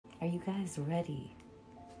Are you guys ready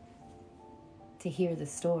to hear the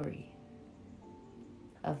story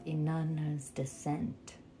of Inanna's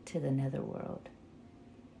descent to the netherworld?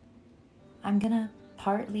 I'm gonna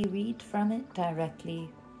partly read from it directly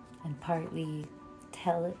and partly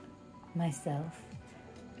tell it myself,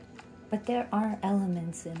 but there are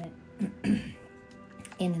elements in it,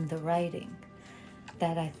 in the writing,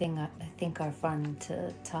 that I think are fun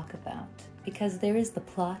to talk about, because there is the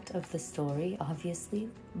plot of the story, obviously,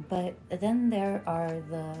 but then there are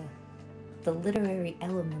the literary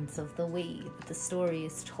elements of the way that the story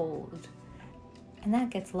is told, and that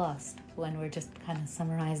gets lost when we're just kind of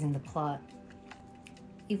summarizing the plot,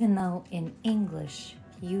 even though in English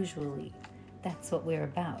usually that's what we're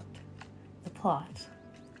about, the plot.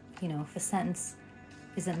 You know, if a sentence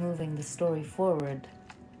isn't moving the story forward,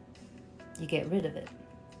 you get rid of it.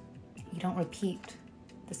 You don't repeat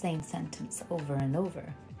the same sentence over and over.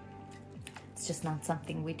 It's just not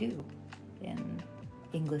something we do in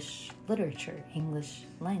English literature, English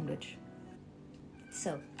language.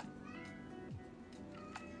 So,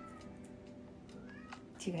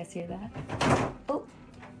 do you guys hear that? Oh,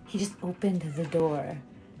 he just opened the door.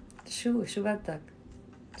 Shoo batak.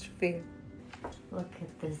 Look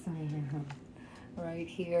at this man right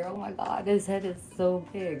here. Oh my God, his head is so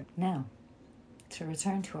big. Now, to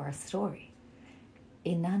return to our story,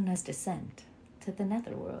 Inanna's descent to the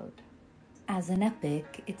netherworld. As an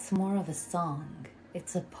epic, it's more of a song.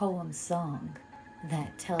 It's a poem song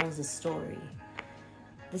that tells a story.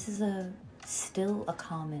 This is still a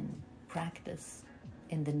common practice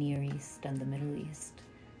in the Near East and the Middle East.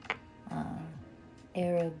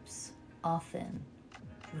 Arabs often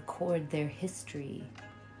record their history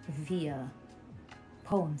via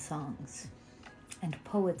poem songs, and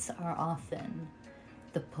poets are often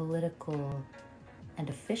the political and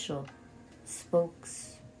official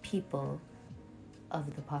spokespeople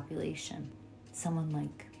of the population. Someone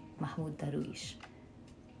like Mahmoud Darwish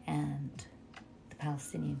and the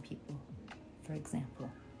Palestinian people, for example.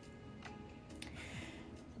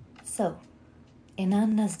 So,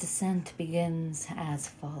 Inanna's descent begins as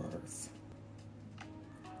follows.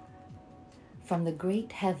 From the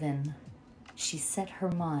great heaven, she set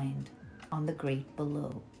her mind on the great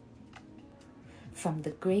below. From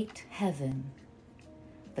the great heaven,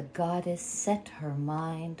 the goddess set her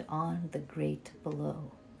mind on the great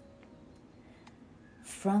below.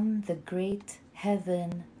 From the great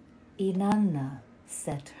heaven, Inanna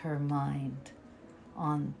set her mind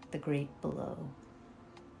on the great below.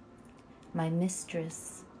 My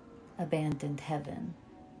mistress abandoned heaven,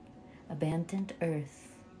 abandoned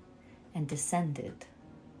earth, and descended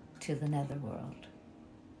to the netherworld.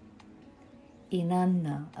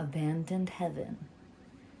 Inanna abandoned heaven,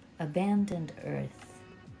 abandoned earth,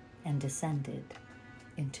 and descended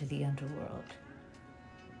into the underworld.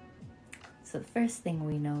 So the first thing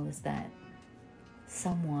we know is that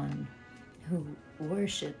someone who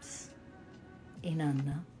worships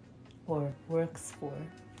Inanna, or works for,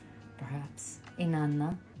 perhaps,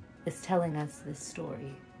 Inanna, is telling us this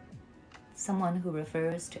story. Someone who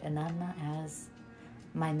refers to Inanna as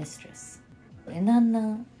my mistress.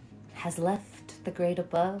 Inanna has left the great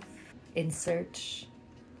above in search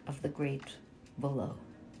of the great below.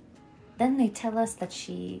 Then they tell us that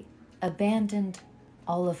she abandoned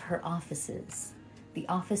all of her offices. The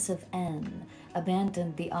office of En,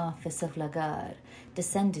 abandoned the office of Lagar,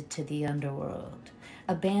 descended to the underworld,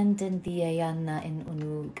 abandoned the Ayanna in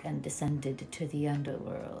Unug and descended to the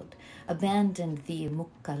underworld, abandoned the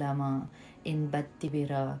Mukkalama in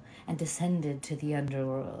Battibira and descended to the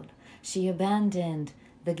underworld. She abandoned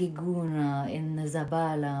the Giguna in the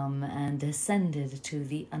Zabalam and descended to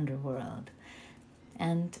the underworld.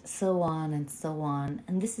 And so on and so on.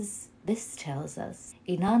 And this tells us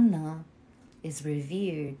Inanna is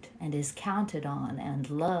revered and is counted on and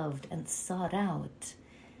loved and sought out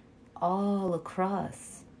all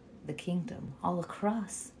across the kingdom, all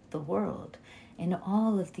across the world, in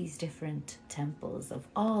all of these different temples of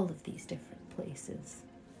all of these different places.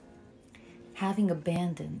 Having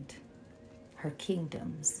abandoned her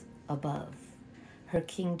kingdoms above, her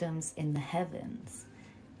kingdoms in the heavens,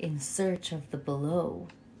 in search of the below,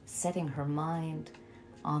 setting her mind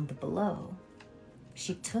on the below,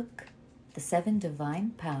 she took the 7 divine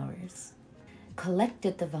powers,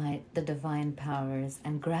 collected the divine powers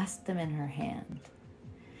and grasped them in her hand.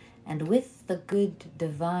 And with the good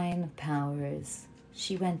divine powers,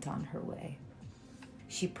 she went on her way.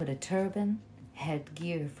 She put a turban,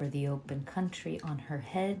 headgear for the open country, on her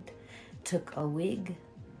head, took a wig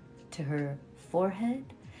to her forehead,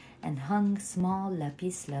 and hung small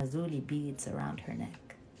lapis lazuli beads around her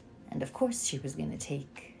neck. And of course she was going to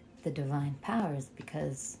take the divine powers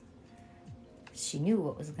because She knew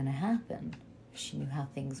what was going to happen. She knew how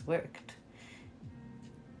things worked.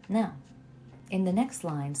 Now, in the next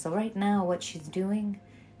line, so right now what she's doing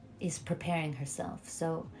is preparing herself.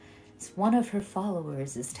 So one of her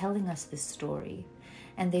followers is telling us this story,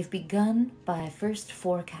 and they've begun by first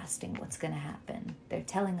forecasting what's going to happen. They're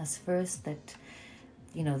telling us first that,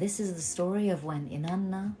 this is the story of when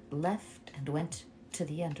Inanna left and went to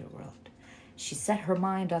the underworld. She set her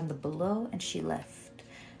mind on the below and she left.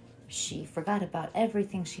 She forgot about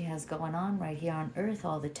everything she has going on right here on earth,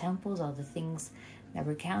 all the temples, all the things that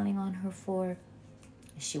we're counting on her for.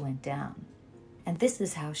 She went down. And this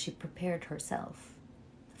is how she prepared herself.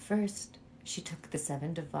 First, she took the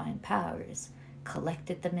 7 divine powers,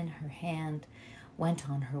 collected them in her hand, went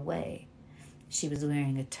on her way. She was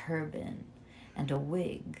wearing a turban and a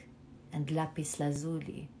wig and lapis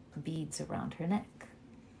lazuli, beads around her neck.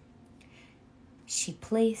 She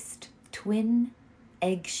placed twin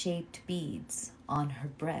egg-shaped beads on her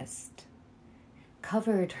breast,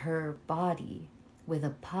 covered her body with a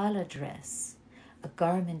pala dress, a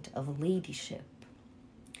garment of ladyship.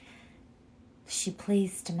 She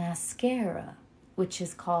placed mascara, which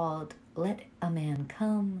is called Let a Man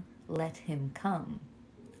Come, Let Him Come,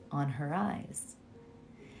 on her eyes.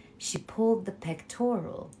 She pulled the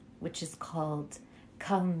pectoral, which is called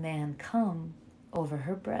Come Man Come, over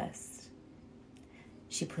her breast.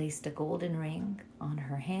 She placed a golden ring on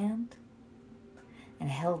her hand and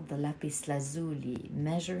held the lapis lazuli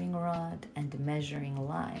measuring rod and measuring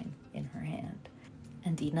line in her hand.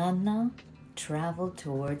 And Inanna traveled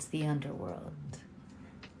towards the underworld,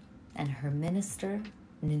 and her minister,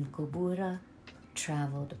 Ninkubura,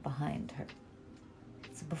 traveled behind her.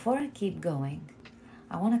 So before I keep going,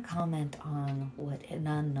 I want to comment on what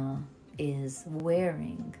Inanna is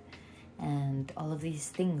wearing and all of these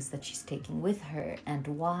things that she's taking with her, and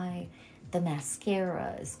why the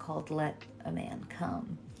mascara is called Let a Man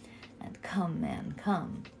Come and Come Man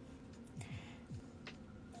Come.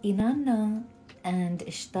 Inanna and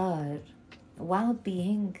Ishtar, while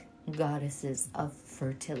being goddesses of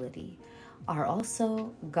fertility, are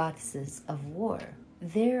also goddesses of war.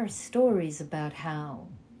 There are stories about how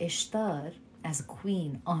Ishtar, as a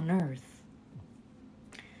queen on earth,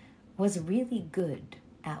 was really good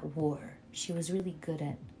at war. She was really good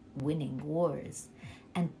at winning wars.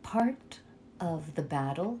 And part of the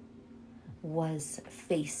battle was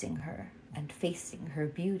facing her and facing her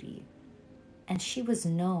beauty. And she was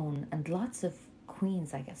known, and lots of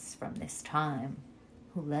queens, I guess, from this time,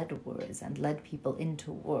 who led wars and led people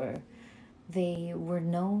into war, they were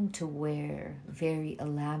known to wear very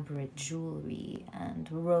elaborate jewelry and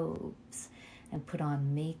robes and put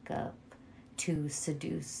on makeup to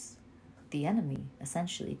seduce the enemy,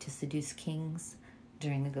 essentially, to seduce kings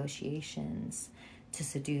during negotiations, to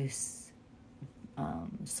seduce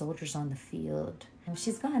soldiers on the field. And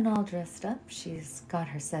she's gotten all dressed up. She's got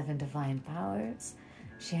her 7 divine powers.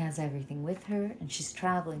 She has everything with her, and she's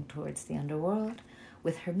traveling towards the underworld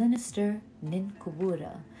with her minister,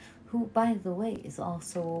 Ninkubura, who, by the way, is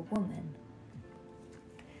also a woman.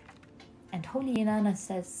 And Holy Inanna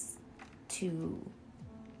says to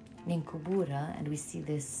Ninkubura, and we see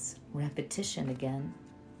this repetition again,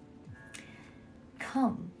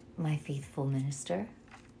 "Come, my faithful minister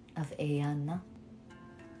of Eanna,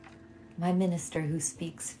 my minister who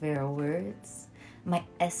speaks fair words, my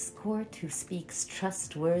escort who speaks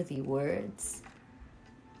trustworthy words.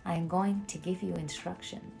 I am going to give you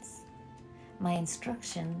instructions. My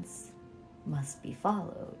instructions must be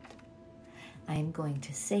followed. I am going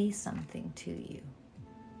to say something to you.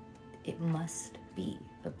 It must be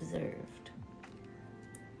observed.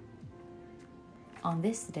 On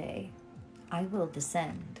this day, I will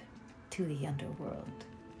descend to the underworld.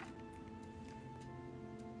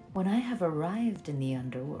 When I have arrived in the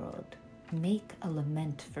underworld, make a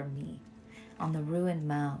lament for me on the ruined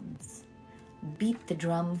mounds. Beat the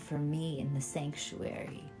drum for me in the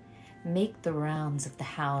sanctuary. Make the rounds of the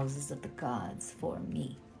houses of the gods for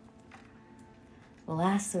me.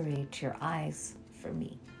 Lacerate your eyes for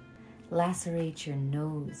me. Lacerate your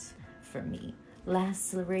nose for me.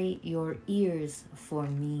 Lacerate your ears for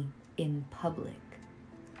me in public.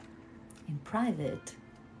 In private,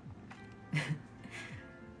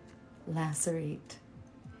 lacerate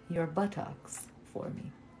your buttocks for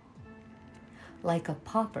me. Like a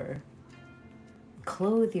pauper,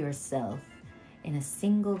 clothe yourself in a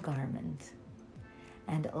single garment,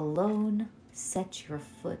 and alone set your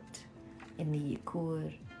foot in the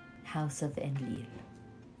Yikur house of Enlil.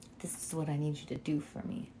 This is what I need you to do for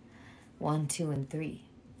me. 1, 2, and 3.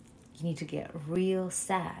 You need to get real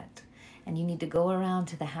sad, and you need to go around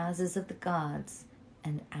to the houses of the gods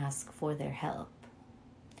and ask for their help.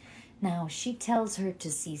 Now, she tells her to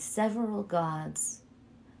see several gods.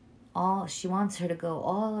 She wants her to go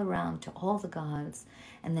all around to all the gods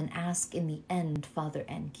and then ask in the end Father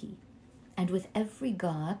Enki. And with every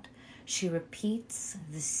god, she repeats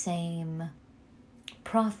the same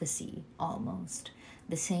prophecy almost,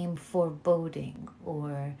 the same foreboding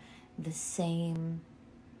or the same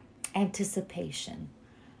anticipation.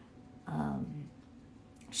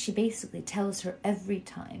 She basically tells her every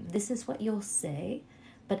time, this is what you'll say,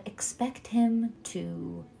 but expect him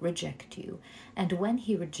to reject you. And when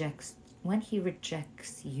he rejects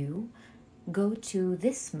you, go to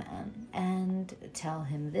this man and tell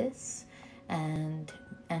him this and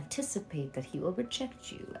anticipate that he will reject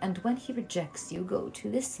you. And when he rejects you, go to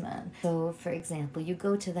this man. So, for example, you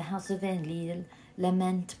go to the house of Enlil,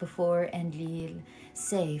 lament before Enlil,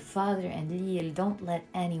 say, Father Enlil, don't let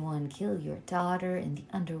anyone kill your daughter in the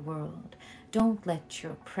underworld. Don't let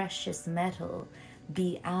your precious metal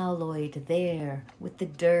be alloyed there with the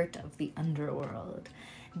dirt of the underworld.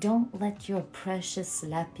 Don't let your precious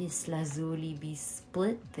lapis lazuli be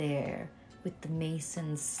split there with the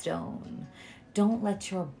mason's stone. Don't let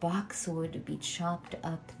your boxwood be chopped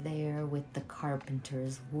up there with the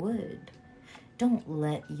carpenter's wood. Don't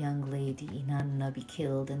let young lady Inanna be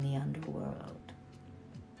killed in the underworld.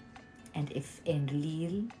 And if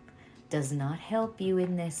Enlil does not help you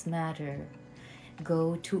in this matter,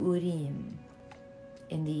 go to Urim,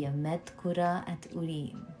 in the Medkura at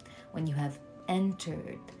Urim, when you have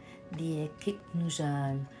entered the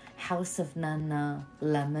Ekiknujal, house of Nanna,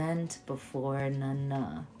 lament before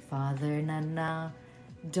Nanna. Father Nanna,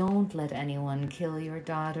 don't let anyone kill your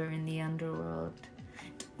daughter in the underworld.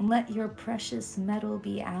 Don't let your precious metal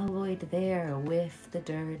be alloyed there with the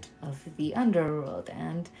dirt of the underworld.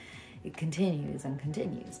 And it continues and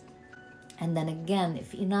continues. And then again,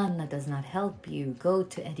 if Inanna does not help you, go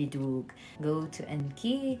to Eridug, go to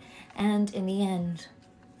Enki, and in the end,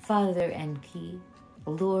 Father Enki,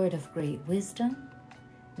 Lord of great wisdom,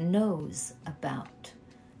 knows about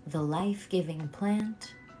the life-giving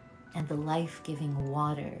plant and the life-giving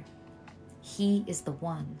water. He is the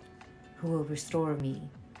one who will restore me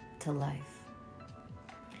to life.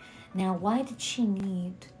 Now, why did she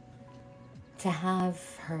need to have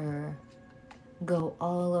her go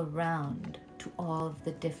all around to all of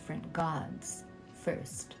the different gods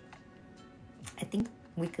first? I think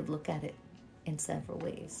we could look at it in several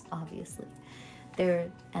ways, obviously.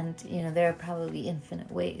 There are probably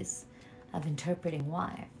infinite ways of interpreting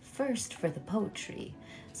why. First, for the poetry,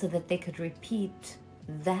 so that they could repeat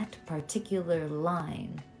that particular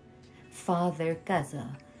line, Father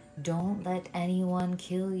Gaza, don't let anyone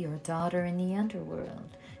kill your daughter in the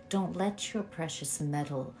underworld. Don't let your precious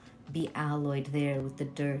metal be alloyed there with the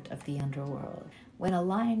dirt of the underworld. When a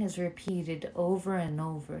line is repeated over and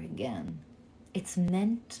over again, it's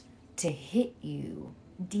meant to hit you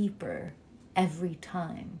deeper every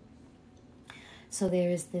time. So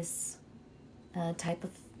there is this type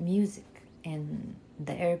of music in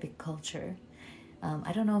the Arabic culture.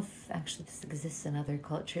 I don't know if actually this exists in other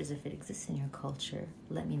cultures. If it exists in your culture,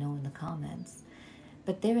 let me know in the comments.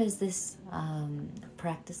 But there is this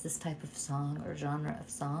practice, this type of song or genre of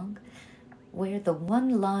song, where the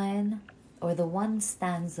one line or the one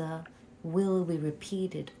stanza will be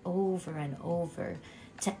repeated over and over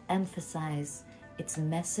to emphasize its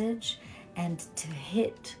message and to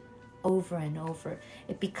hit over and over.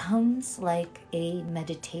 It becomes like a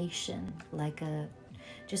meditation, like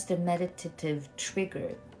just a meditative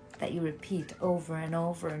trigger that you repeat over and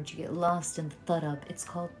over, and you get lost in the tarab. It's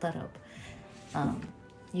called tarab.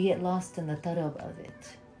 You get lost in the tarab of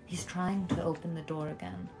it. He's trying to open the door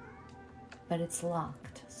again, but it's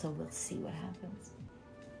locked, so we'll see what happens.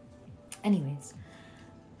 Anyways,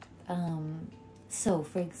 so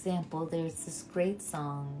for example, there's this great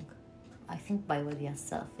song, I think by Wadi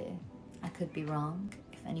Safi. I could be wrong.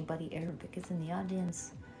 If anybody Arabic is in the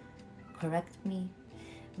audience, correct me.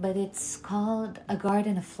 But it's called A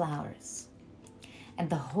Garden of Flowers. And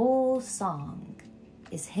the whole song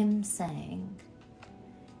is him saying,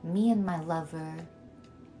 me and my lover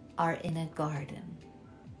are in a garden,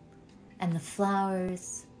 and the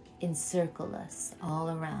flowers encircle us all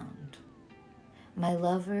around. My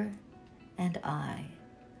lover and I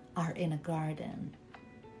are in a garden,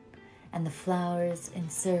 and the flowers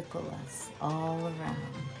encircle us all around.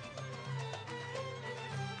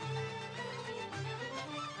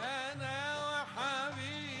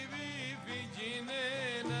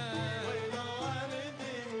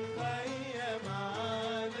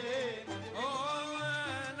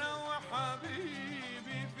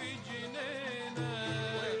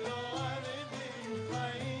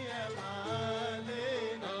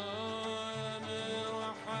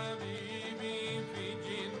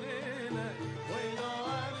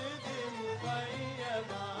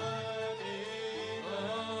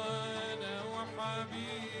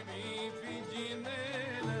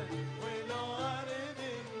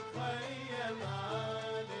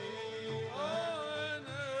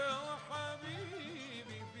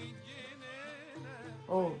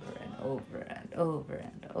 over and over and over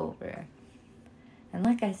and over. And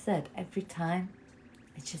like I said, every time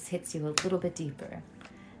it just hits you a little bit deeper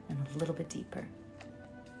and a little bit deeper.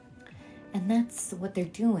 And that's what they're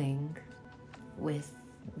doing with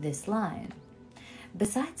this line.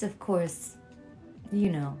 Besides, of course,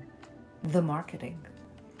 the marketing.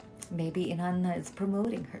 Maybe Inanna is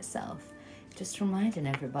promoting herself, just reminding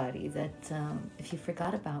everybody that if you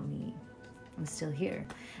forgot about me, I'm still here.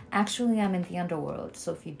 Actually, I'm in the underworld,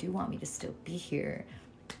 so if you do want me to still be here,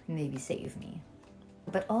 maybe save me.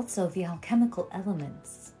 But also the alchemical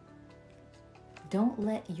elements. Don't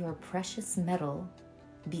let your precious metal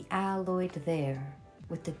be alloyed there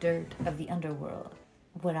with the dirt of the underworld.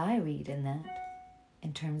 What I read in that,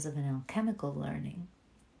 in terms of an alchemical learning,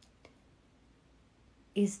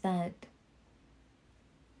 is that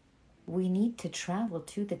we need to travel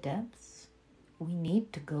to the depths. We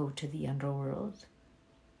need to go to the underworld.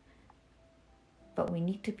 But we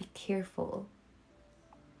need to be careful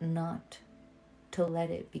not to let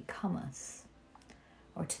it become us,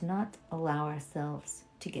 or to not allow ourselves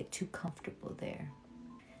to get too comfortable there.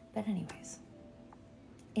 But anyways,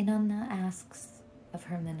 Inanna asks of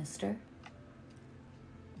her minister,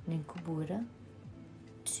 Ninkubura,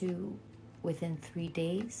 to, within 3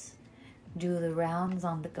 days, do the rounds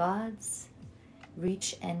on the gods,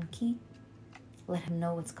 reach Enki, let him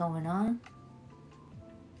know what's going on,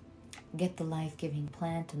 get the life-giving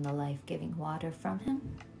plant and the life-giving water from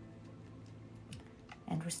him,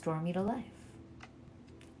 and restore me to life.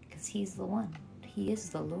 Because he's the one. He is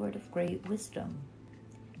the Lord of great wisdom,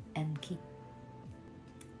 Enki.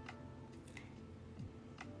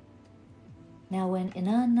 Now when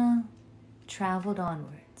Inanna traveled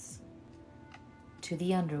onwards to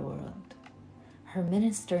the underworld, her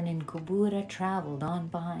minister Ninkubura traveled on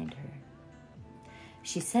behind her.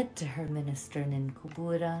 She said to her minister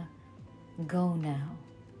Ninkubura, "Go now,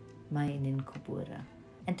 my Ninkubura,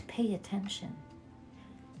 and pay attention.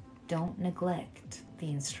 Don't neglect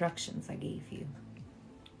the instructions I gave you."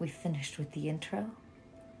 We finished with the intro.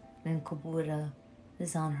 Ninkubura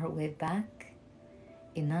is on her way back.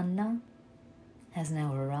 Inanna has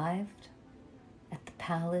now arrived at the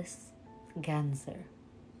palace Ganser,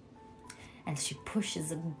 and she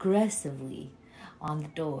pushes aggressively on the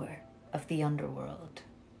door of the underworld,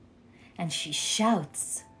 and she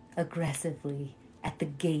shouts aggressively at the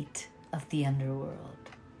gate of the underworld.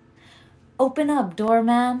 "Open up,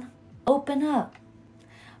 doorman! Open up!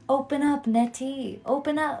 Open up, Neti!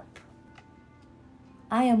 Open up!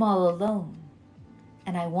 I am all alone,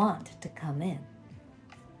 and I want to come in."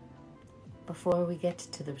 Before we get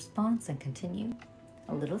to the response and continue,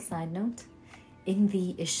 a little side note. In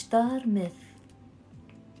the Ishtar myth,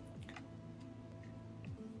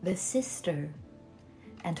 the sister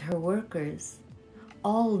and her workers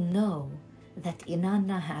all know that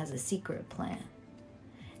Inanna has a secret plan,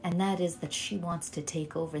 and that is that she wants to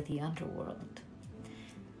take over the underworld.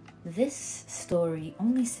 This story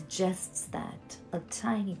only suggests that a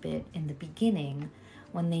tiny bit in the beginning,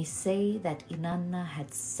 when they say that Inanna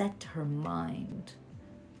had set her mind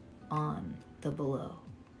on the below,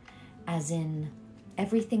 as in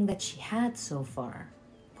everything that she had so far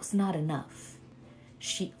was not enough.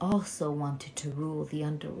 She also wanted to rule the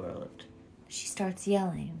underworld. She starts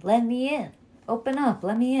yelling, "Let me in! Open up,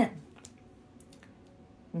 let me in!"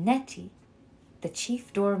 Neti, the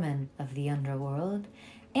chief doorman of the underworld,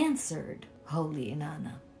 answered holy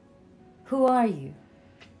Inanna, "Who are you?"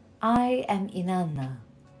 "I am Inanna,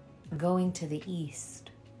 going to the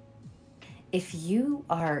east." "If you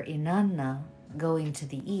are Inanna going to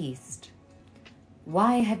the east,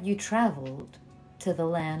 why have you traveled to the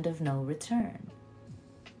land of no return?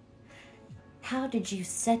 How did you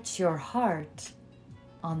set your heart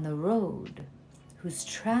on the road whose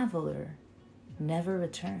traveler never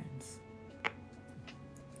returns?"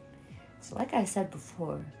 So like I said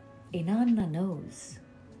before, Inanna knows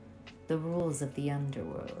the rules of the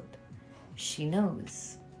underworld. She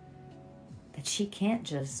knows that she can't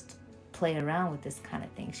just play around with this kind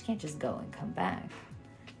of thing. She can't just go and come back.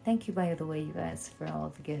 Thank you, by the way, you guys, for all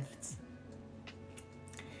the gifts.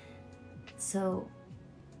 So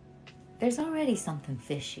there's already something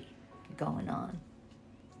fishy going on.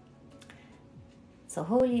 So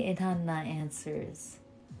holy Inanna answers,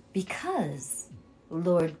 "Because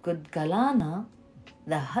Lord Gudgalana,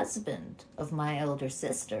 the husband of my elder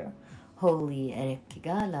sister, holy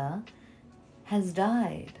Erekigala, has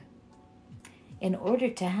died. In order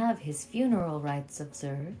to have his funeral rites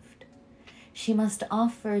observed, she must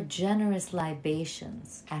offer generous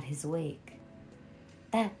libations at his wake.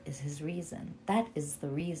 That is his reason. That is the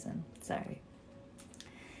reason. Sorry."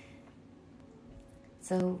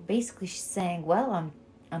 So basically she's saying, well, I'm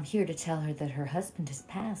I'm here to tell her that her husband has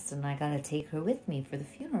passed and I gotta take her with me for the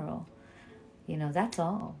funeral. You know, that's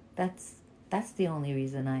all. That's the only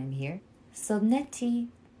reason I'm here. So Neti,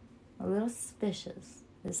 a little suspicious,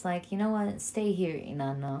 is like, you know what? Stay here,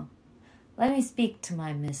 Inanna. Let me speak to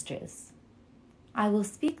my mistress. I will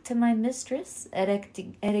speak to my mistress,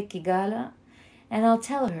 Erekigala, and I'll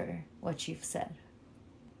tell her what you've said.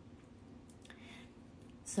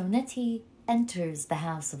 So Neti enters the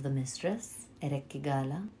house of the mistress,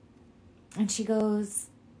 Erekigala, and she goes,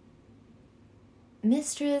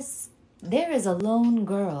 Mistress, there is a lone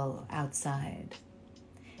girl outside.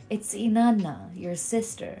 It's Inanna, your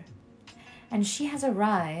sister, and she has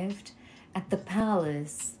arrived at the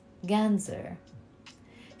palace Ganser.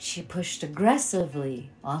 She pushed aggressively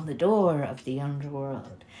on the door of the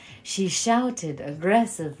underworld. She shouted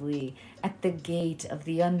aggressively at the gate of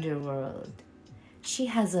the underworld. She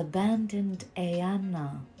has abandoned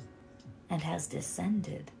Ayana and has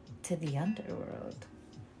descended to the underworld.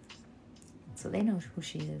 So they know who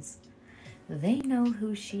she is. They know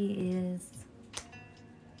who she is.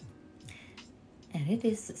 And it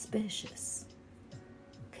is suspicious.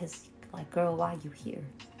 Because, like, girl, why are you here?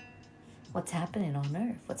 What's happening on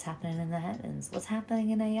Earth? What's happening in the heavens? What's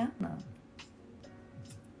happening in Ayana?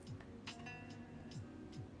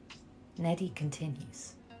 Neti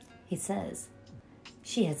continues. He says,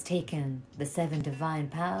 she has taken the 7 divine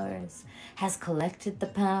powers, has collected the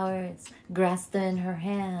powers, grasped them in her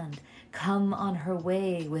hand, come on her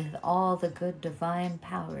way with all the good divine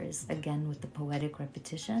powers, again with the poetic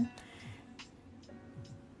repetition,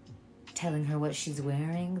 telling her what she's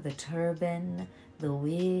wearing, the turban, the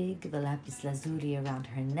wig, the lapis lazuli around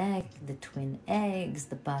her neck, the twin eggs,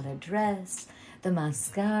 the bala dress, the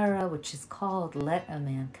mascara, which is called Let a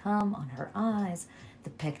Man Come on her eyes, the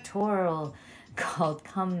pectoral called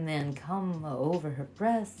Come Man Come over her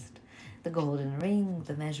breast, the golden ring,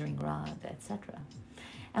 the measuring rod, etc.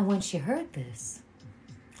 And when she heard this,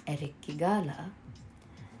 Erikigala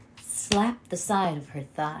slapped the side of her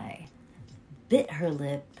thigh, bit her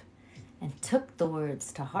lip, and took the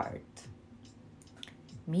words to heart.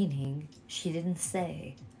 Meaning, she didn't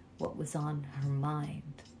say what was on her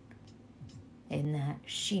mind, in that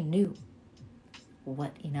she knew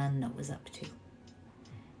what Inanna was up to.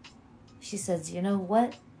 She says, you know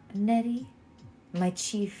what, Neti, my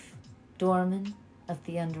chief doorman of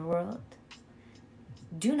the underworld,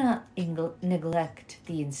 do not neglect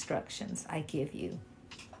the instructions I give you.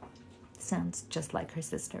 Sounds just like her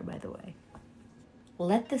sister, by the way.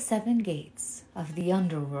 Let the 7 gates of the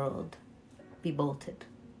underworld be bolted.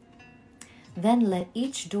 Then let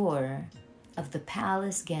each door of the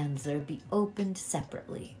palace Ganser be opened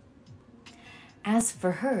separately. As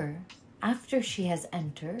for her, after she has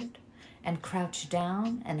entered and crouched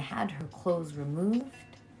down and had her clothes removed,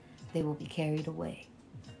 they will be carried away.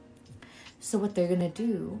 So what they're going to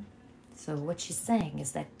do, so what she's saying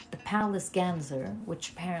is that the palace Ganser, which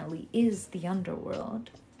apparently is the underworld,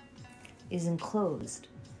 is enclosed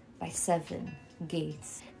by 7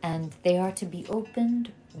 gates, and they are to be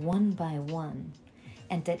opened one by one,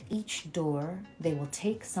 and at each door they will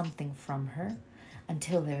take something from her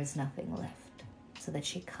until there is nothing left, so that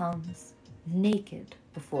she comes naked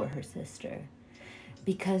before her sister.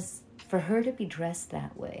 Because for her to be dressed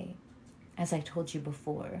that way, as I told you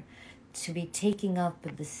before, to be taking up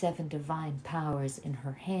the 7 divine powers in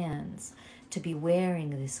her hands, to be wearing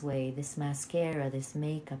this way, this mascara, this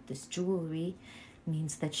makeup, this jewelry,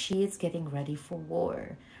 means that she is getting ready for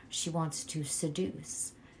war. She wants to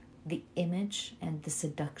seduce. The image and the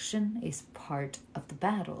seduction is part of the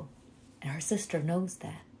battle. And her sister knows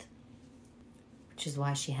that, which is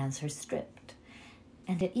why she has her stripped.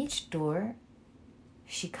 And at each door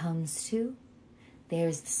she comes to,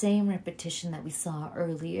 there's the same repetition that we saw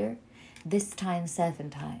earlier, this time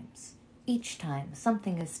 7 times. Each time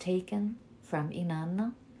something is taken from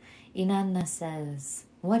Inanna. Inanna says,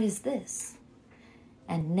 what is this?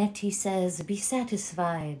 And Neti says, be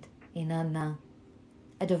satisfied, Inanna.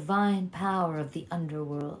 A divine power of the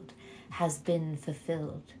underworld has been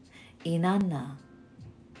fulfilled. Inanna,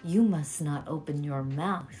 you must not open your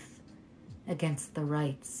mouth against the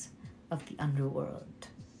rights of the underworld.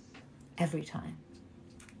 Every time.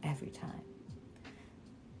 Every time.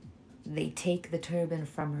 They take the turban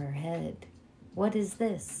from her head. What is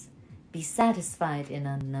this? Be satisfied,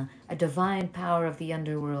 Inanna. A divine power of the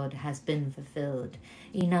underworld has been fulfilled.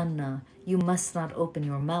 Inanna, you must not open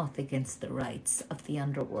your mouth against the rights of the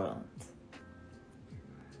underworld.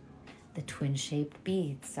 The twin-shaped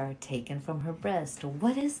beads are taken from her breast.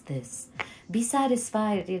 What is this? Be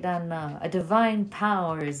satisfied, inanna. A divine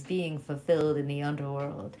power is being fulfilled in the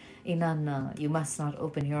underworld. Inanna, you must not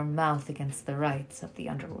open your mouth against the rights of the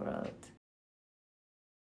underworld.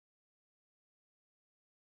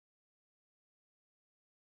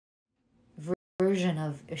 Version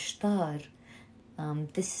of Ishtar,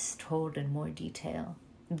 this is told in more detail.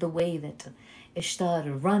 The way that Ishtar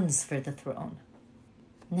runs for the throne.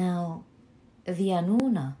 Now, the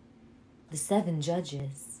Anuna, the 7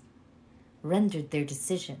 judges, rendered their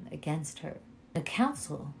decision against her. The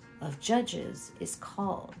council of judges is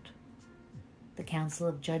called. The council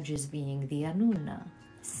of judges being the Anuna.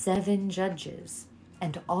 7 judges,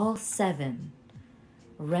 and all 7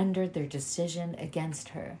 rendered their decision against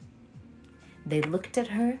her. They looked at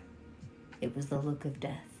her, it was the look of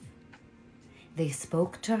death. They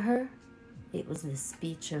spoke to her, it was the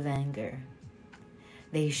speech of anger.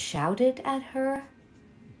 They shouted at her,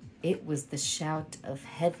 it was the shout of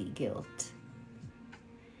heavy guilt.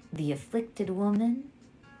 The afflicted woman,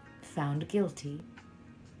 found guilty,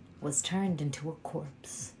 was turned into a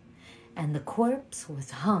corpse, and the corpse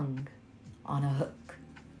was hung on a hook.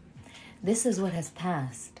 This is what has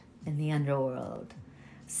passed in the underworld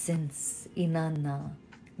since Inanna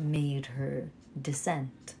made her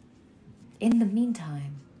descent. In the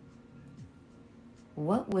meantime,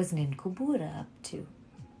 what was Ninkubura up to?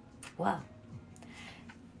 Well,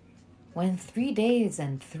 when 3 days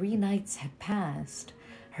and 3 nights had passed,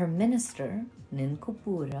 her minister,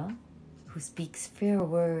 Ninkubura, who speaks fair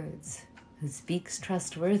words, who speaks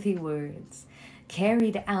trustworthy words,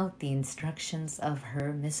 carried out the instructions of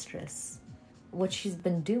her mistress. What she's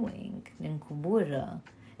been doing, Ninkubura,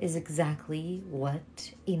 is exactly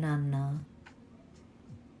what Inanna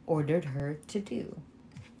ordered her to do.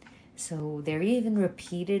 So they're even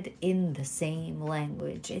repeated in the same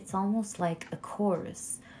language. It's almost like a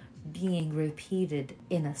chorus being repeated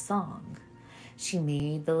in a song. She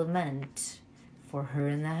made the lament for her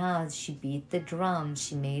in the house. She beat the drum.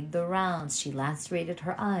 She made the rounds. She lacerated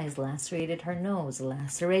her eyes, lacerated her nose,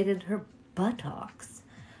 lacerated her buttocks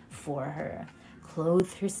for her,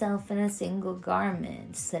 clothed herself in a single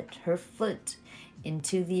garment, set her foot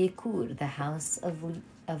into the Ekur, the house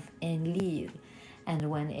of Enlil. And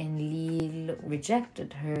when Enlil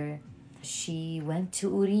rejected her, she went to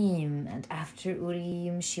Urim, and after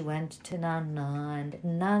Urim she went to Nanna, and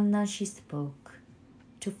Nanna she spoke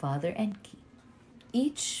to Father Enki.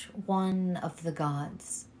 Each one of the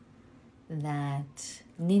gods that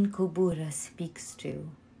Ninkubura speaks to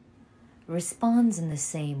responds in the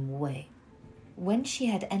same way. When she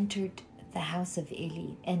had entered the house of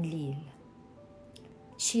Enlil,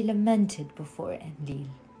 she lamented before Enlil,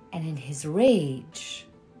 and in his rage,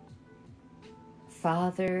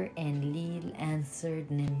 Father Enlil answered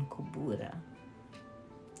Ninkubura.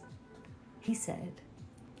 He said,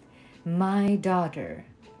 "My daughter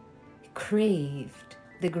craved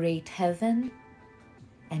the great heaven,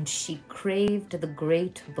 and she craved the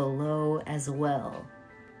great below as well.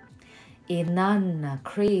 Inanna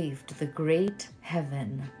craved the great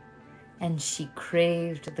heaven, and she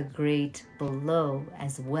craved the great below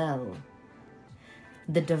as well.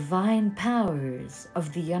 The divine powers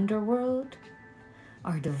of the underworld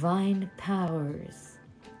are divine powers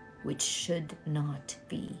which should not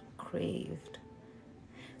be craved,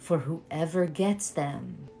 for whoever gets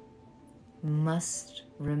them must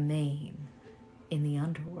remain in the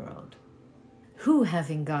underworld. Who,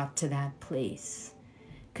 having got to that place,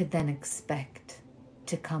 could then expect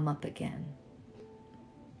to come up again?"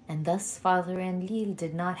 And thus Father Enlil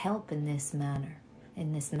did not help in this matter,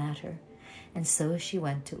 and so she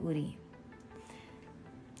went to Urim.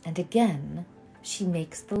 And again, she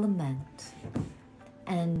makes the lament,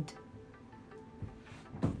 and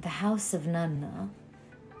the house of Nanna,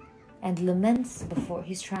 and laments before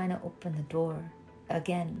he's trying to open the door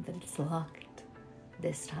again, but it's locked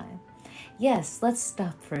this time. Yes, let's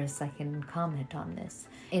stop for a second and comment on this.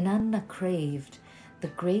 Inanna craved the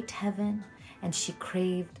great heaven, and she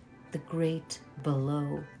craved the great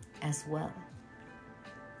below as well.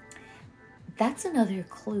 That's another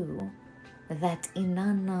clue that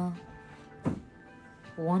Inanna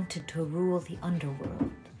wanted to rule the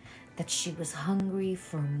underworld, that she was hungry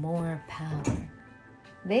for more power.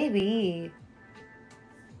 Baby,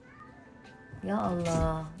 Ya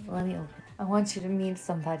Allah, let me open. I want you to meet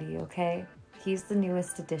somebody, okay? He's the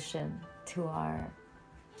newest addition to our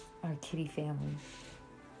kitty family.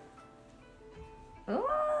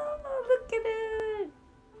 Oh, look at it!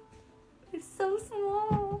 It's so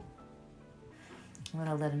small. I'm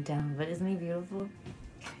gonna let him down, but isn't he beautiful?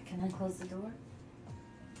 Can I close the door?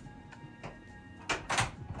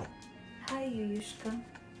 Hi, Yuyushka.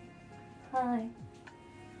 Hi.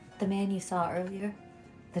 The man you saw earlier,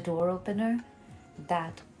 the door opener,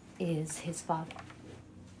 that is his father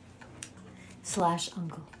slash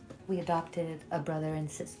uncle. We adopted a brother and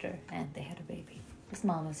sister, and they had a baby. His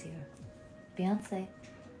mama's here. Beyonce.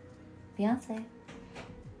 Beyonce.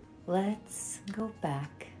 Let's go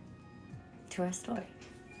back to our story.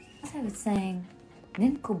 As I was saying,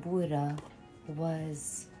 Ninkubura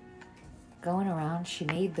was going around. She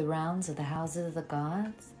made the rounds of the houses of the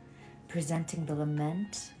gods, presenting the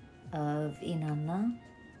lament of Inanna.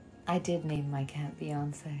 I did name my cat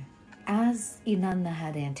Beyonce. As Inanna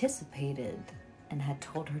had anticipated and had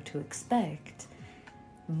told her to expect,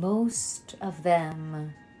 most of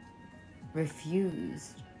them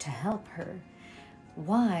refused to help her.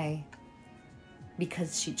 Why?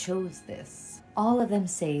 Because she chose this. All of them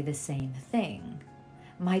say the same thing.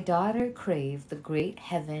 My daughter craved the great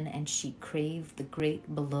heaven, and she craved the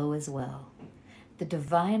great below as well. The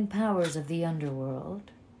divine powers of the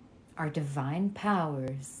underworld are divine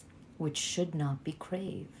powers which should not be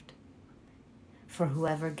craved. For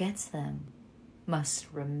whoever gets them must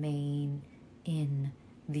remain in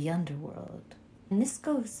the underworld. And this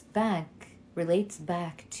relates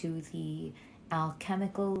back to the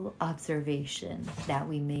alchemical observation that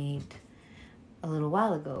we made a little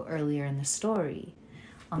while ago, earlier in the story,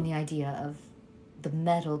 on the idea of the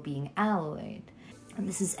metal being alloyed. And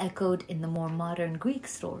this is echoed in the more modern Greek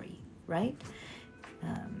story, right?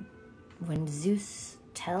 When Zeus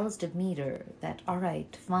tells Demeter that, all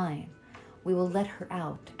right, fine, we will let her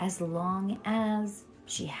out as long as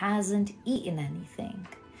she hasn't eaten anything.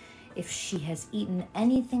 If she has eaten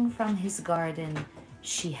anything from his garden,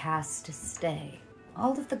 she has to stay.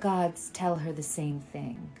 All of the gods tell her the same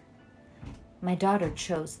thing. My daughter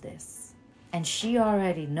chose this, and she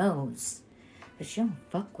already knows that she don't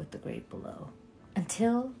fuck with the great below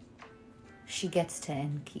until she gets to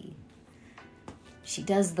Enki. She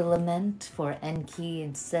does the lament for Enki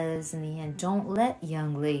and says in the end, don't let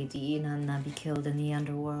young lady Inanna be killed in the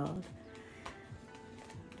underworld.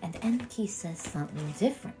 And Enki says something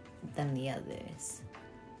different than the others.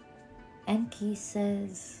 Enki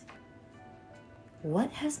says,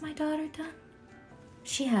 what has my daughter done?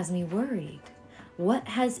 She has me worried. What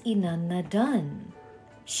has Inanna done?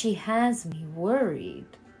 She has me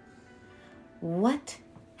worried. What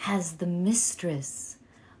has the mistress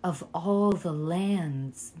of all the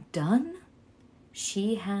lands done?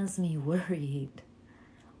 She has me worried.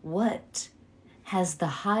 What has the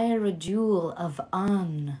hierodule of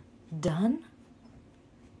An done?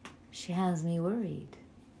 She has me worried.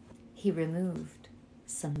 He removed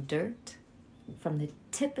some dirt from the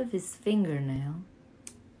tip of his fingernail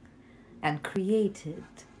and created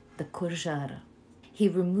the kurjara. He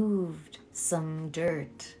removed some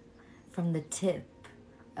dirt from the tip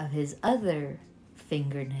of his other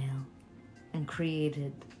fingernail and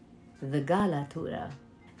created the galatura.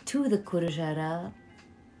 To the kurjara,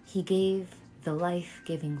 he gave the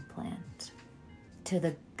life-giving plant. To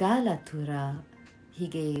the galatura, he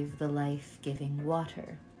gave the life-giving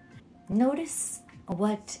water. Notice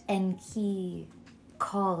what Enki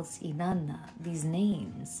calls Inanna, these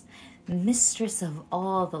names. Mistress of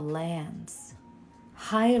all the lands,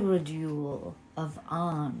 hierodule of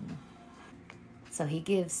An. So he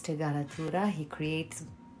gives to Galatura, he creates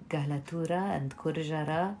Galatura and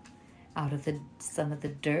Kurjara out of some of the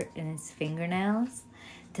dirt in his fingernails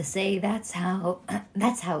to say that's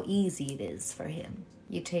how easy it is for him.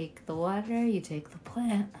 You take the water, you take the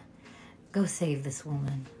plant, go save this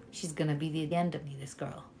woman. She's gonna be the end of me, this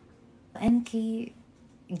girl. Enki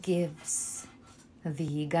gives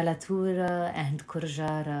the Galatura and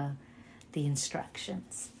Kurjara the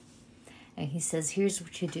instructions. And he says, here's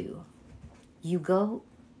what you do. You go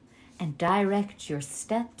and direct your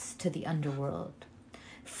steps to the underworld.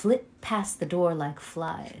 Flit past the door like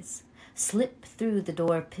flies. Slip through the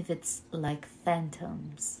door pivots like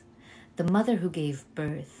phantoms. The mother who gave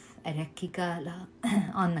birth, Erekigala,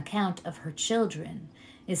 on account of her children,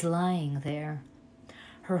 is lying there.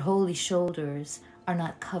 Her holy shoulders are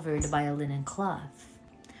not covered by a linen cloth.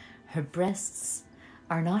 Her breasts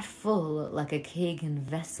are not full like a kagan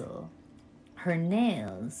vessel. Her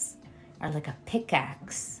nails are like a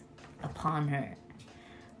pickaxe upon her.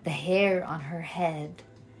 The hair on her head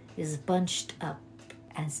is bunched up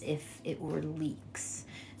as if it were leeks.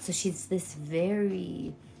 So she's this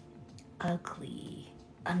very ugly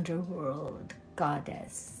underworld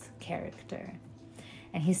goddess character.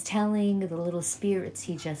 And he's telling the little spirits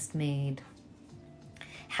he just made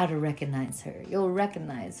how to recognize her. You'll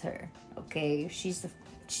recognize her, okay? She's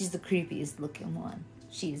the creepiest looking one.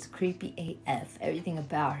 She's creepy AF. Everything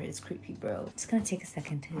about her is creepy, bro. It's gonna take a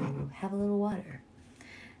second to have a little water.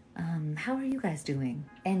 How are you guys doing?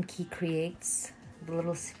 Enki creates the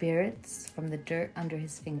little spirits from the dirt under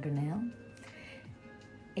his fingernail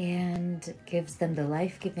and gives them the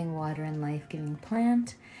life-giving water and life-giving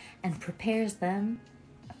plant and prepares them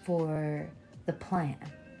for the plan.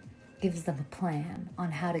 Gives them a plan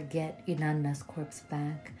on how to get Inanna's corpse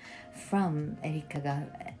back from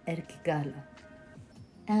Erikigala.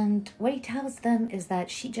 And what he tells them is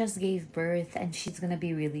that she just gave birth and she's going to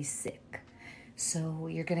be really sick. So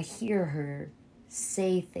you're going to hear her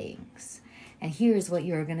say things. And here's what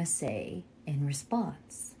you're going to say in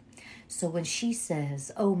response. So when she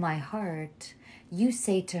says, "Oh, my heart," you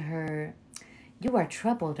say to her, "You are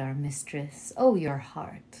troubled, our mistress. Oh, your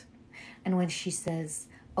heart." And when she says,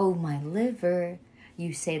 "Oh, my liver,"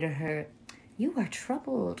 you say to her, "You are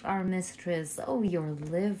troubled, our mistress. Oh, your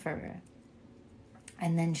liver."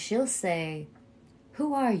 And then she'll say,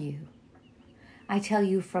 "Who are you?" I tell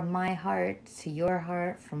you, from my heart to your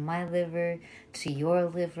heart, from my liver to your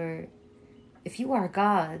liver, if you are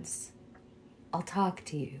gods, I'll talk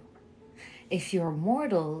to you. If you're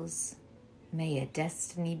mortals, may a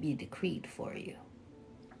destiny be decreed for you.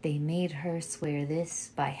 They made her swear this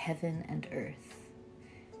by heaven and earth.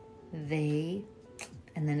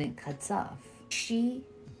 And then it cuts off. She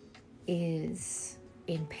is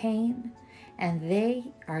in pain, and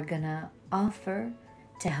they are gonna offer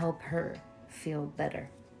to help her feel better.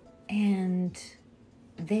 And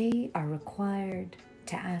they are required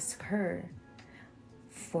to ask her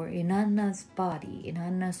for Inanna's body,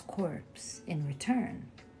 Inanna's corpse in return.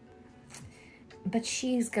 But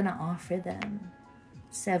she's gonna offer them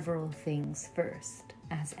several things first.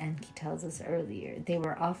 As Enki tells us earlier, they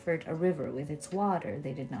were offered a river with its water,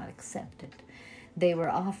 they did not accept it. They were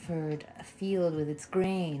offered a field with its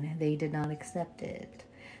grain, they did not accept it.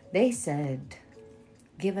 They said,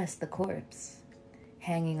 "Give us the corpse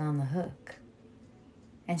hanging on the hook."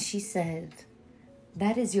 And she said,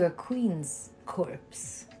 "That is your queen's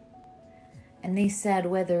corpse." And they said,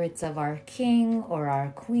 "Whether it's of our king or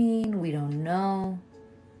our queen, we don't know.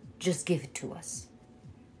 Just give it to us."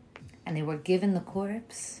 And they were given the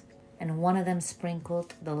corpse, and one of them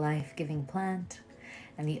sprinkled the life-giving plant,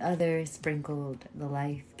 and the other sprinkled the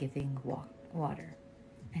life-giving water.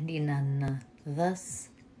 And Inanna thus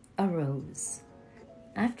arose.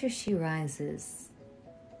 After she rises,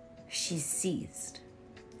 she's seized.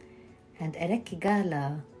 And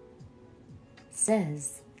Erikigala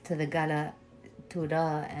says to the Gala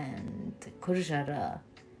Tura and Kurjara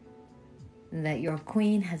that your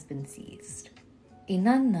queen has been seized.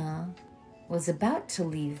 Inanna was about to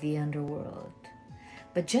leave the underworld,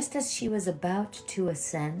 but just as she was about to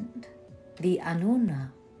ascend, the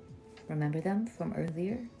Anuna, remember them from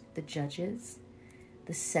earlier, the judges,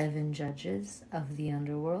 the 7 judges of the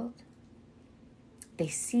underworld, they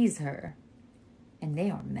seize her and they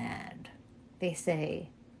are mad. They say,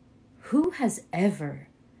 "Who has ever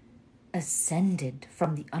ascended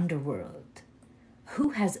from the underworld? Who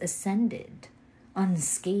has ascended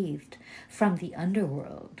unscathed from the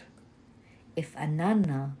underworld? If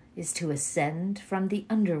Inanna is to ascend from the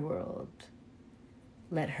underworld,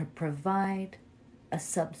 let her provide a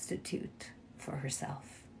substitute for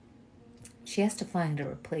herself." She has to find a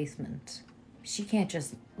replacement. She can't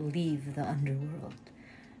just leave the underworld.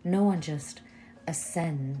 No one just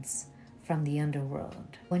ascends from the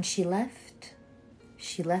underworld. When she left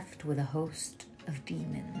with a host of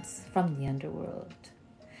demons from the underworld.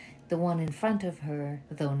 The one in front of her,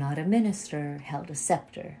 though not a minister, held a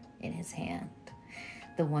scepter in his hand.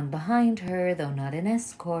 The one behind her, though not an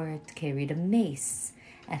escort, carried a mace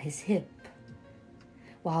at his hip.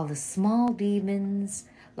 While the small demons,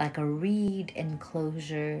 like a reed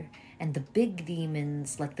enclosure, and the big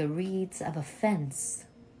demons, like the reeds of a fence,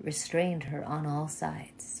 restrained her on all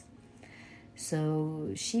sides.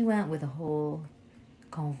 So she went with a whole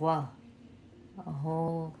convoi, a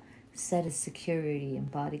whole set of security and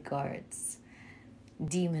bodyguards,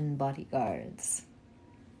 demon bodyguards.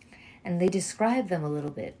 And they describe them a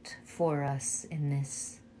little bit for us in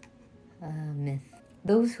this myth.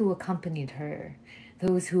 Those who accompanied her,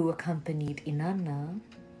 those who accompanied Inanna,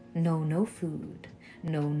 know no food,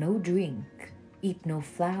 know no drink, eat no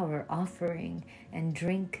flower offering, and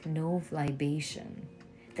drink no libation.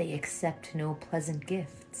 They accept no pleasant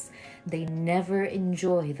gifts. They never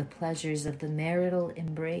enjoy the pleasures of the marital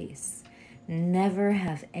embrace, never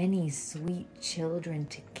have any sweet children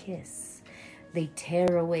to kiss. They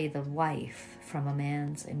tear away the wife from a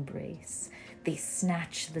man's embrace. They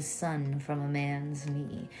snatch the son from a man's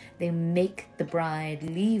knee. They make the bride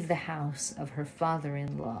leave the house of her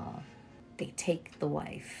father-in-law. They take the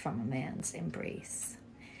wife from a man's embrace.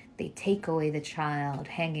 They take away the child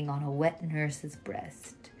hanging on a wet nurse's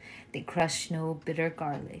breast. They crush no bitter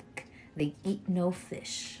garlic. They eat no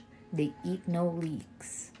fish. They eat no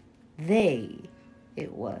leeks. They,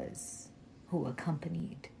 it was, who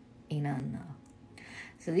accompanied Inanna.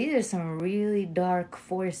 So these are some really dark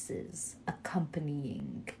forces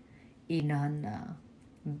accompanying Inanna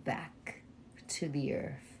back to the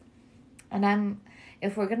earth. And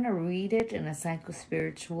if we're going to read it in a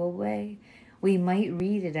psycho-spiritual way, we might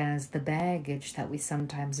read it as the baggage that we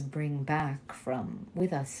sometimes bring back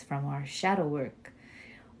with us from our shadow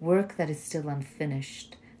work that is still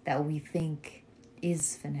unfinished, that we think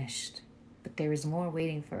is finished, but there is more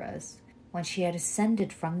waiting for us. When she had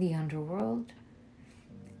ascended from the underworld,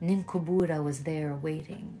 Ninkubura was there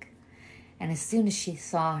waiting, and as soon as she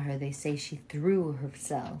saw her, they say she threw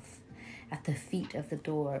herself at the feet of the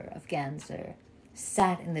door of Ganser,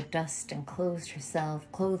 sat in the dust and clothed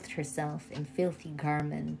herself in filthy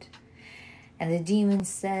garment. And the demon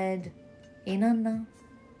said, Inanna,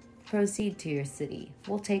 proceed to your city.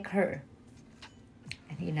 We'll take her.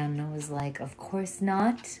 And Inanna was like, of course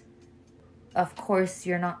not. Of course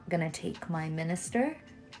you're not going to take my minister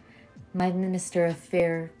of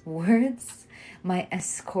fair words, my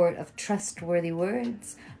escort of trustworthy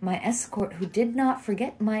words, my escort who did not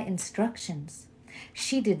forget my instructions.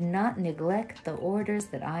 She did not neglect the orders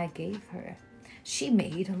that I gave her. She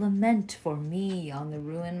made a lament for me on the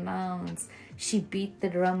ruined mounds. She beat the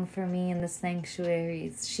drum for me in the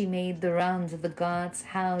sanctuaries. She made the rounds of the gods'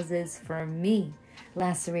 houses for me,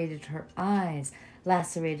 lacerated her eyes,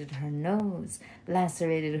 lacerated her nose,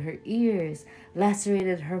 lacerated her ears,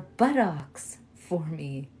 lacerated her buttocks for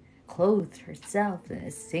me, clothed herself in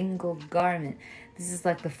a single garment. This is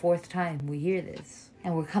like the 4th time we hear this.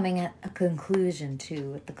 And we're coming at a conclusion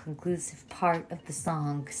too, at the conclusive part of the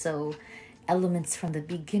song. So elements from the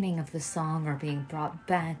beginning of the song are being brought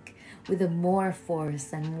back with a more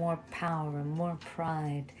force and more power and more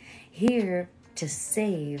pride, here to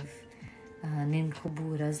save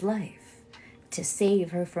Ninkubura's life, to save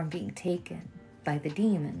her from being taken by the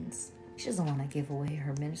demons. She doesn't want to give away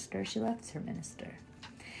her minister. She left her minister.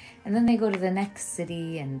 And then they go to the next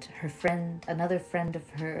city, and her friend, another friend of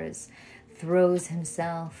hers, throws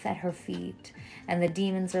himself at her feet. And the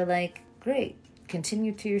demons are like, great,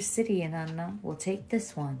 continue to your city, Inanna. We'll take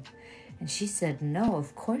this one. And she said, no,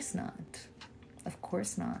 of course not. Of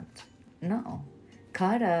course not. No.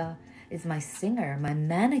 Kara is my singer, my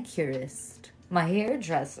manicurist, my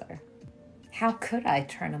hairdresser. How could I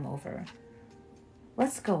turn him over?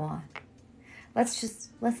 Let's go on. Let's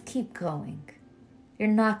keep going. You're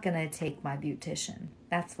not going to take my beautician.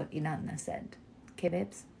 That's what Inanna said. Okay,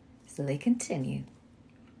 babes? So they continue.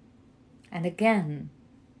 And again,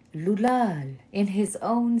 Lulal, in his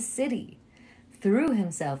own city, threw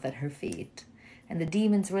himself at her feet. And the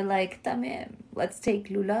demons were like, Tamim, let's take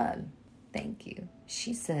Lulal. Thank you.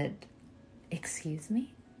 She said, excuse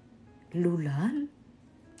me? Lulal?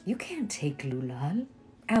 You can't take Lulal.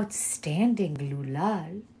 Outstanding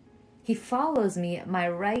Lulal. He follows me at my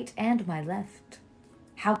right and my left.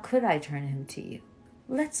 How could I turn him to you?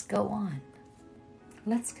 Let's go on.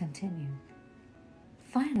 Let's continue.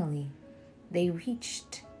 Finally, they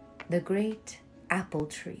reached the great apple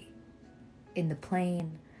tree in the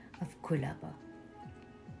plain of Kulaba.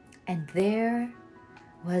 And there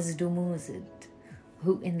was Dumuzid,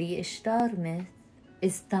 who in the Ishtar myth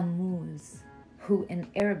is Tammuz, who in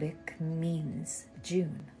Arabic means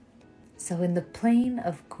June. So in the plain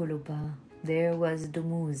of Kulaba, there was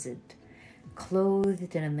Dumuzid,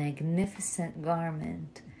 clothed in a magnificent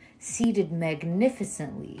garment, seated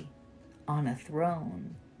magnificently on a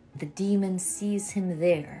throne. The demon sees him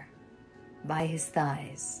there, by his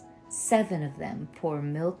thighs. 7 of them pour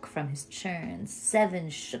milk from his churn. 7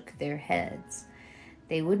 shook their heads.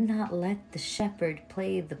 They would not let the shepherd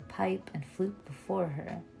play the pipe and flute before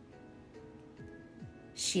her.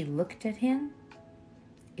 She looked at him.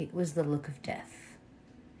 It was the look of death.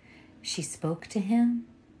 She spoke to him.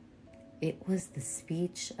 It was the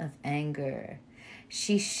speech of anger.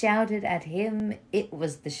 She shouted at him. It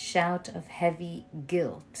was the shout of heavy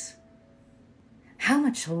guilt. How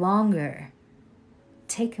much longer?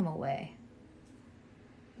 Take him away.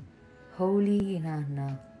 Holy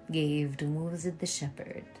Inanna gave Dumuzid the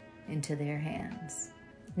shepherd into their hands.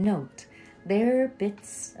 Note, there are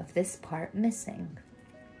bits of this part missing.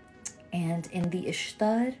 And in the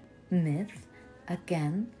Ishtar myth,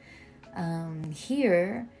 again,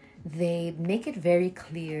 here they make it very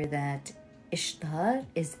clear that Ishtar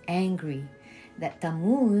is angry, that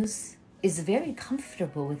Tammuz is very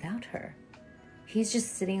comfortable without her. He's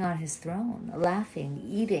just sitting on his throne, laughing,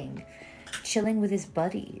 eating, chilling with his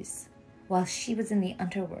buddies, while she was in the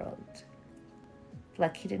underworld.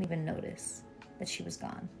 Like he didn't even notice that she was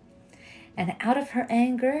gone. And out of her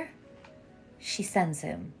anger, she sends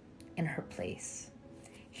him in her place.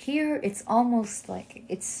 Here, it's almost like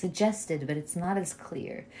it's suggested, but it's not as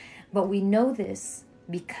clear. But we know this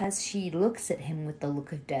because she looks at him with the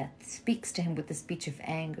look of death, speaks to him with the speech of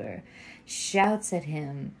anger, shouts at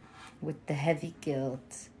him with the heavy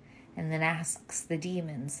guilt, and then asks the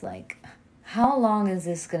demons, like, how long is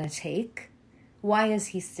this going to take? Why is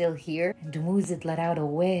he still here? And Dumuzid let out a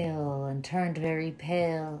wail and turned very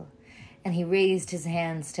pale. And he raised his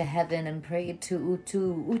hands to heaven and prayed to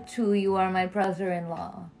Utu. Utu, you are my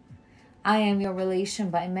brother-in-law. I am your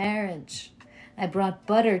relation by marriage. I brought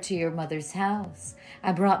butter to your mother's house.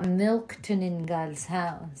 I brought milk to Ningal's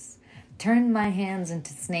house. Turned my hands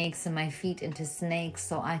into snakes and my feet into snakes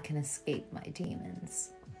so I can escape my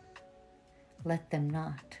demons. Let them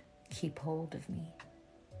not keep hold of me.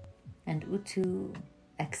 And Utu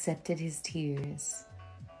accepted his tears.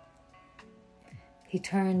 He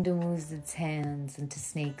turned Dumuzid's hands into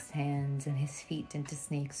snakes' hands and his feet into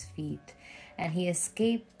snakes' feet, and he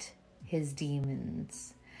escaped his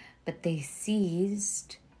demons. But they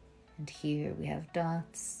ceased, and here we have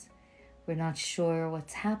dots. We're not sure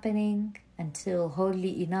what's happening until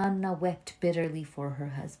Holy Inanna wept bitterly for her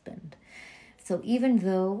husband. So even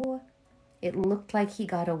though it looked like he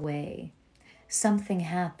got away, something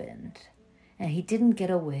happened, and he didn't get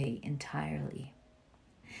away entirely.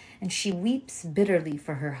 And she weeps bitterly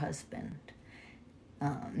for her husband,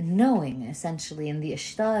 knowing essentially in the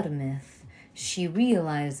Ishtar myth, she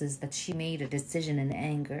realizes that she made a decision in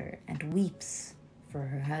anger and weeps for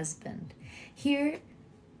her husband. Here,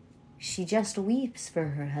 she just weeps for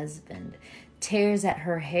her husband, tears at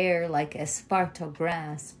her hair like esparto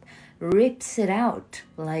grasp, rips it out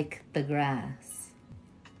like the grass.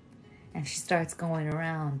 And she starts going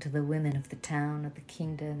around to the women of the town, of the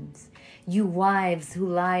kingdoms. You wives who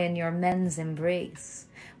lie in your men's embrace,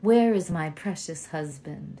 where is my precious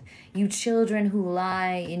husband? You children who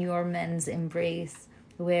lie in your men's embrace,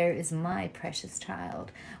 where is my precious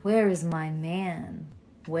child? Where is my man?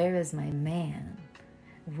 Where is my man?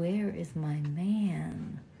 Where is my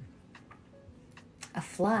man? A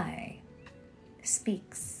fly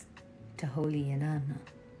speaks to Holy Inanna.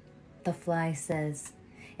 The fly says,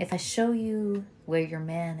 if I show you where your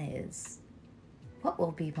man is, what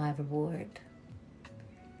will be my reward?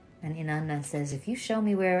 And Inanna says, if you show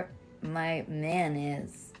me where my man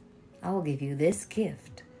is, I will give you this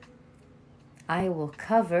gift. I will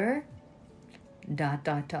cover ...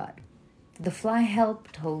 The fly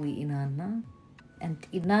helped Holy Inanna, and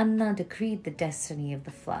Inanna decreed the destiny of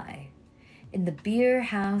the fly. In the beer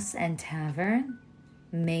house and tavern,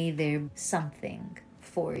 may there be something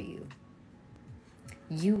for you.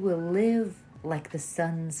 You will live like the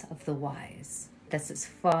sons of the wise. That's as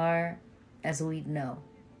far as we know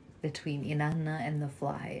between Inanna and the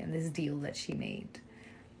fly and this deal that she made.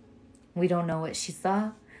 We don't know what she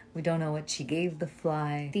saw. We don't know what she gave the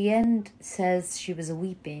fly. The end says she was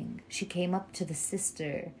weeping. She came up to the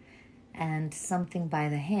sister and something by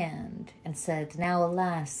the hand and said, now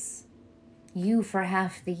alas, you for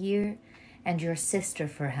half the year and your sister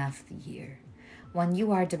for half the year. When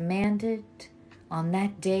you are demanded, on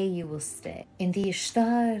that day you will stay. In the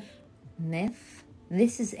Ishtar myth,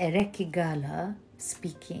 this is Erekigala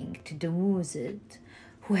speaking to Dumuzid,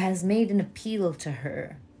 who has made an appeal to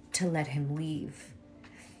her to let him leave.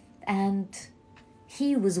 And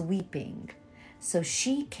he was weeping. So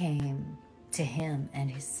she came to him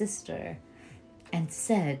and his sister and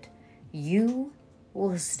said, you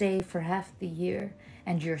will stay for half the year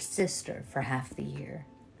and your sister for half the year.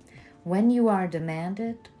 When you are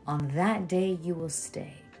demanded, on that day you will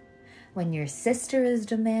stay. When your sister is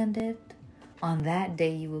demanded, on that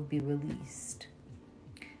day you will be released.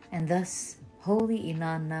 And thus, Holy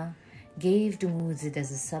Inanna gave Dumuzid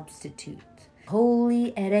as a substitute.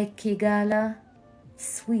 Holy Erekigala,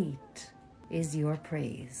 sweet is your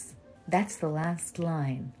praise. That's the last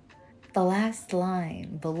line. The last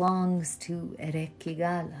line belongs to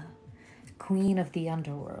Erekigala, queen of the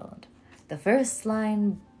underworld. The first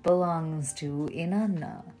line belongs to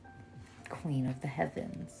Inanna, queen of the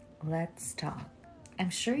heavens. Let's talk. I'm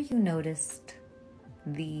sure you noticed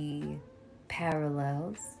the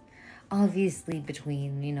parallels, obviously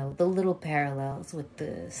between, the little parallels with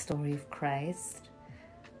the story of Christ,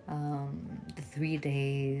 the 3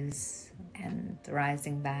 days and the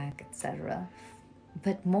rising back, etc.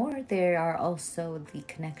 But more, there are also the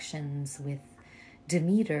connections with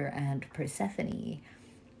Demeter and Persephone,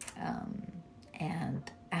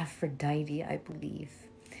 and Aphrodite, I believe.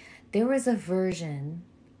 There was a version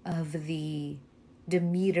of the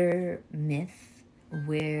Demeter myth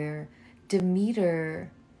where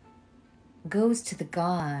Demeter goes to the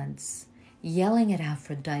gods yelling at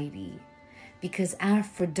Aphrodite because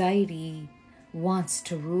Aphrodite wants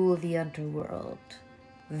to rule the underworld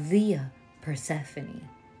via Persephone.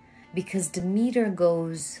 Because Demeter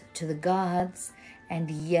goes to the gods and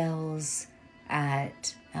yells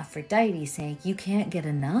at Aphrodite saying, "You can't get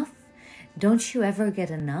enough? Don't you ever get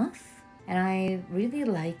enough?" And I really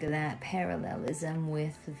like that parallelism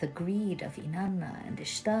with the greed of Inanna and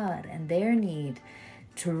Ishtar and their need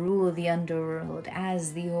to rule the underworld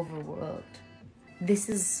as the overworld. This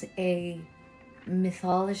is a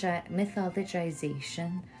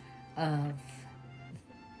mythologization of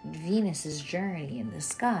Venus's journey in the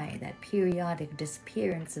sky, that periodic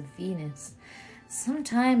disappearance of Venus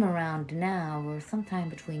sometime around now, or sometime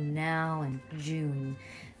between now and June,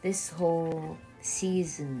 this whole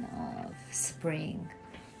season of spring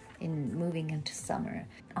in moving into summer,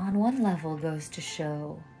 on one level goes to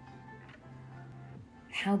show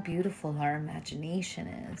how beautiful our imagination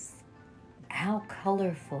is, how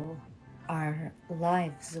colorful our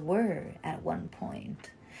lives were at one point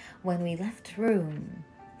when we left room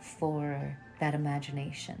for that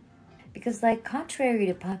imagination. Because, like, contrary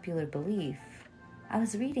to popular belief, I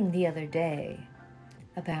was reading the other day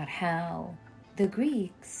about how the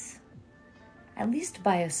Greeks, at least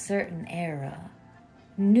by a certain era,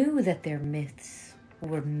 knew that their myths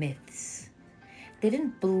were myths. They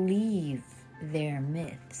didn't believe their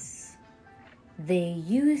myths. They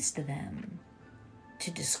used them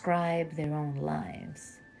to describe their own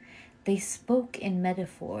lives. They spoke in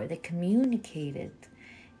metaphor. They communicated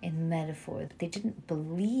in metaphor. They didn't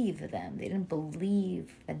believe them. They didn't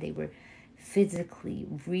believe that they were physically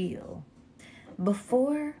real.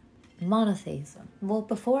 Before monotheism,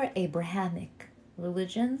 before Abrahamic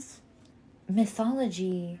religions,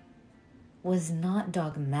 mythology was not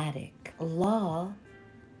dogmatic. Law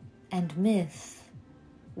and myth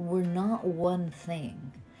were not one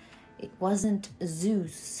thing. It wasn't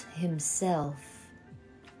Zeus himself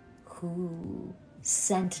who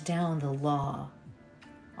sent down the law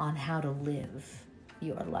on how to live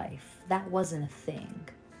your life. That wasn't a thing.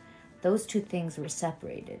 Those two things were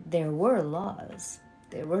separated. There were laws.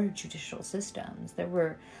 There were judicial systems. There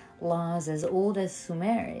were laws as old as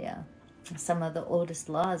Sumeria. Some of the oldest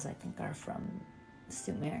laws, I think, are from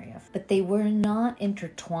Sumeria. But they were not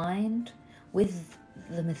intertwined with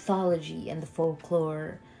the mythology and the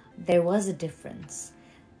folklore. There was a difference.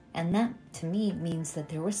 And that, to me, means that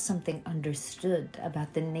there was something understood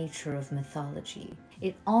about the nature of mythology.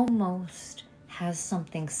 It almost has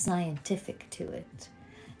something scientific to it,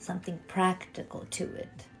 something practical to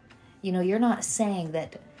it. You know, you're not saying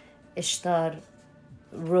that Ishtar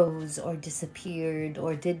rose or disappeared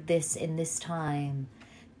or did this in this time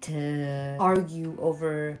to argue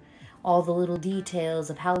over all the little details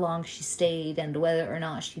of how long she stayed and whether or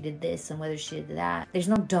not she did this and whether she did that. There's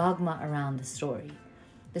no dogma around the story.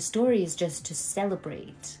 The story is just to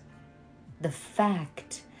celebrate the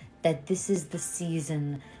fact that this is the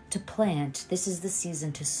season to plant, this is the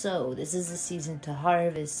season to sow, this is the season to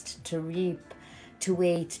harvest, to reap, to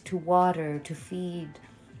wait, to water, to feed,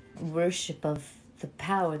 worship of the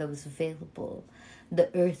power that was available,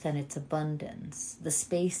 the earth and its abundance, the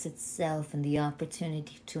space itself and the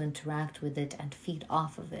opportunity to interact with it and feed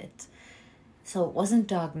off of it. So it wasn't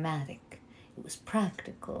dogmatic, it was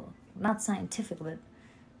practical, not scientific, but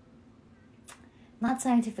not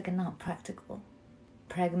scientific and not practical.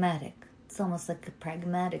 Pragmatic. It's almost like a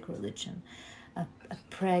pragmatic religion, a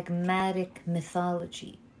pragmatic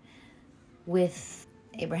mythology. With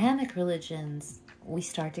Abrahamic religions, we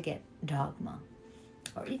start to get dogma.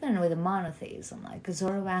 Or even with a monotheism, like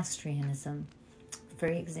Zoroastrianism, for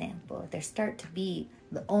example, there start to be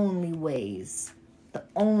the only ways, the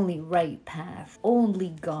only right path, only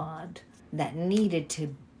God that needed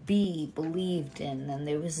to be believed in, and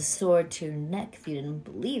there was a sword to your neck if you didn't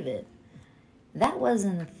believe it. That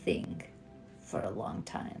wasn't a thing for a long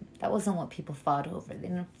time. That wasn't what people fought over. They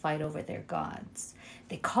didn't fight over their gods.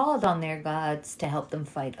 They called on their gods to help them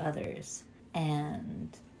fight others.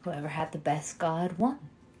 And whoever had the best god won,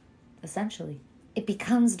 essentially. It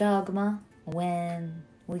becomes dogma when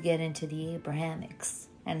we get into the Abrahamics,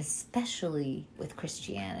 and especially with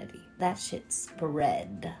Christianity. That shit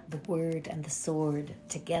spread the word and the sword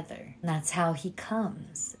together. And that's how he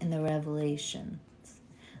comes in the Revelation,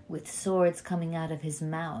 with swords coming out of his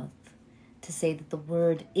mouth to say that the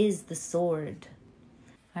word is the sword.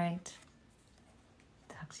 All right.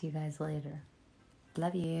 Talk to you guys later.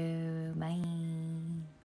 Love you. Bye.